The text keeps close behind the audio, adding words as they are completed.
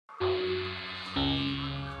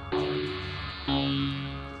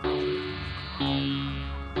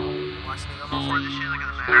this shit, like in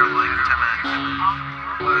the matter of like 10 minutes.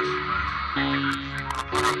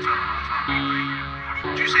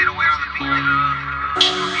 Did you say to wait on the beat, nigga?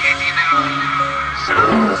 The 18 nigga?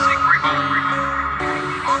 siC break on the beat.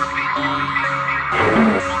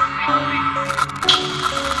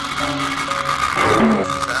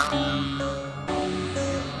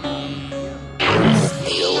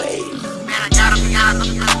 Man, I gotta be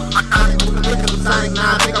honest, my thoughts moving quicker than Sonic 9.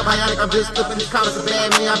 I think I'm bionic, I'm just flipping these comments of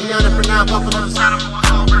bad me. I'll be on it for now, walking on the side of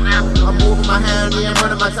what's over now. I'm moving my hand, I'm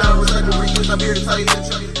running my time with like a reuse. I'm here to tell you the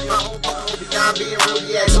truth. My whole fucking beyond being rude,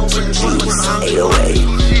 yeah, don't bring the fun with the 808.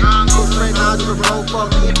 Go straight now to the road,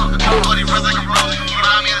 fuck me. Nobody runs like a rose. You know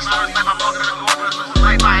what I mean? It's not like I'm fucking in the corner. It's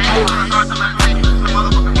like my hand, I'm starting to meditate. Some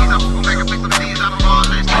motherfucking knees, I'm gonna make a fix some knees. I'm all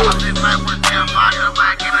this. I'm sitting back with a damn line. I'm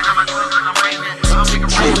like, I got my clothes like I'm raving. I'm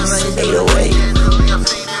making raving like 808. I'm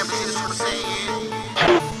saying that, but it's what I'm saying.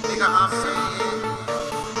 Nigga, I'm saying.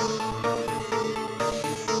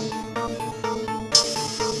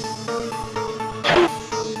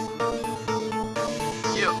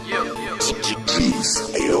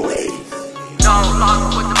 No longer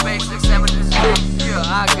with the basics, evidence. Yeah,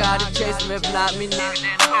 I gotta chase them, if not me, nigga.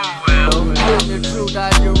 When the truth I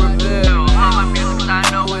do reveal. All my music I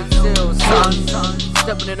know it's still son.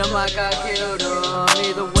 Stepping in the mic, I killed them.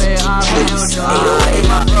 Either way, I feel done.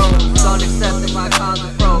 My bros, don't accept my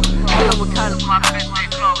concept, bro. Killing what kind of my bitch they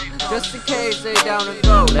flow. Just in case they down and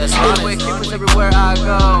go. That's with humans everywhere I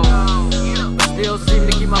go. Still seem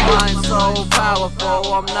to keep my mind so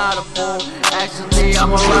powerful. I'm not a fool, actually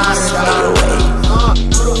I'm a rider.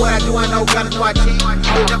 Do what I do, I know, gotta do I cheat.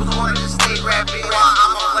 The devil's wanna just stay rapping.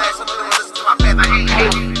 I'm on blast, I'm gonna listen to my path. I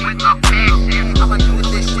hate with my passion. I'ma do with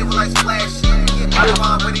this shit with like splash shit. Writing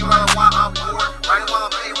while I'm waiting, writing while I'm bored. Writing while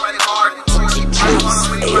I'm playing, writing hard. Writing while I'm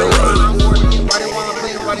waiting, writing while I'm bored. Writing while I'm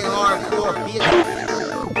playing, writing hardcore.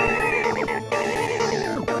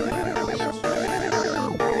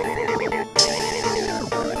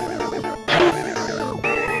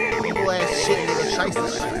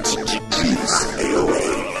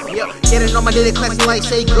 Yeah, getting on my daily classic like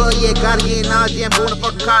say good, yeah, gotta get knowledge, yeah, I'm going to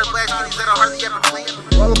fucking car blast, these that I hardly ever play.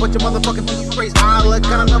 All a bunch of motherfucking things, praise my luck,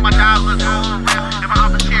 gotta know my dollars, if I'm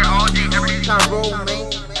off the chair all day, every day, time roll, man.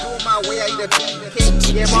 Doing my way, I eat a beat,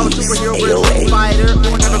 yeah, I'm a superhero, real fighter,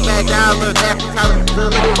 going never back down, look, after Tyler,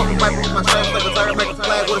 the little fucking white with my stripes, like a third, make a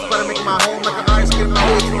flag, with a sweater, making my home, like an iron skin, my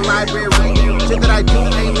way to the library, shit that I do,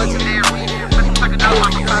 ain't legendary. Like a dollar,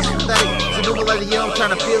 I'm pathetic. It's a new millennium, yeah, I'm trying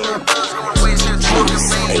to feel it. Going away, shit's fucking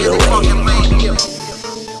lame, yeah, they fucking lame, yeah.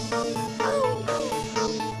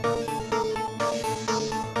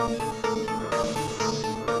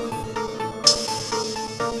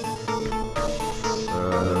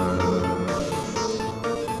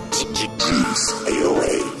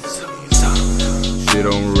 She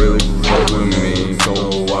don't really fuck with me, so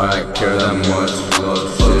why I care that much? Love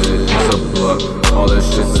shit, it's a bluff, all this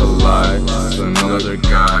shit's a lie. Just another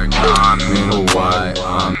guy, I'm in Hawaii,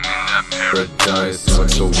 I'm in that paradise. But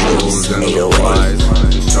the wolves and the flies,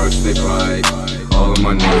 the sharks they bite. All of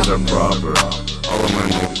my niggas are proper, all of my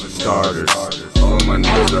niggas are starters. All of my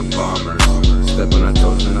niggas are bombers, stepping on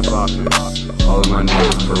toes in the pockets. All of my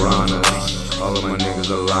niggas piranhas, all of my niggas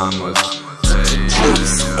are llamas.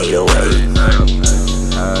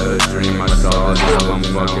 Had a dream I saw, now I'm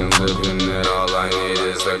fucking living it. All I need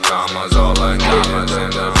is the commas, all I need is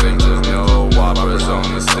and the pictures. No whoppers on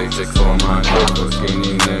the stage, check for my knuckles.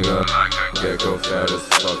 Skinny nigga, like a gecko, fat as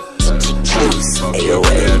fuck. Fuck your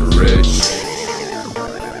get rich.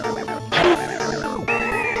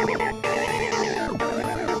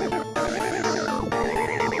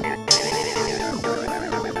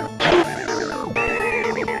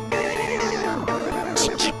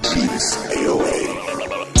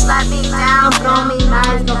 Let me down, throw me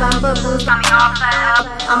nice, November blues got me all fed up.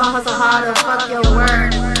 I'ma hustle harder, fuck your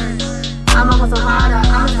word. I'ma hustle harder,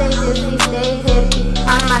 I'ma stay dizzy, stay hippie.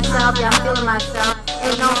 I'm myself, yeah, I'm feeling myself.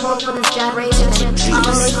 Ain't no hope for this generation.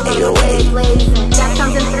 I'ma make it on the way blazing. Jack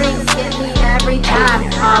comes in threes, get me every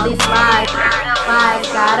time. All these lies,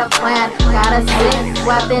 got a plan, got a sick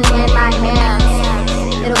weapon in my hands.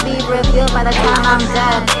 It'll be revealed by the time I'm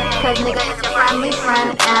dead. Cause nigga is your friendly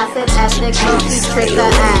friend, acid, ethic, lokii, trick the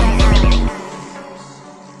end.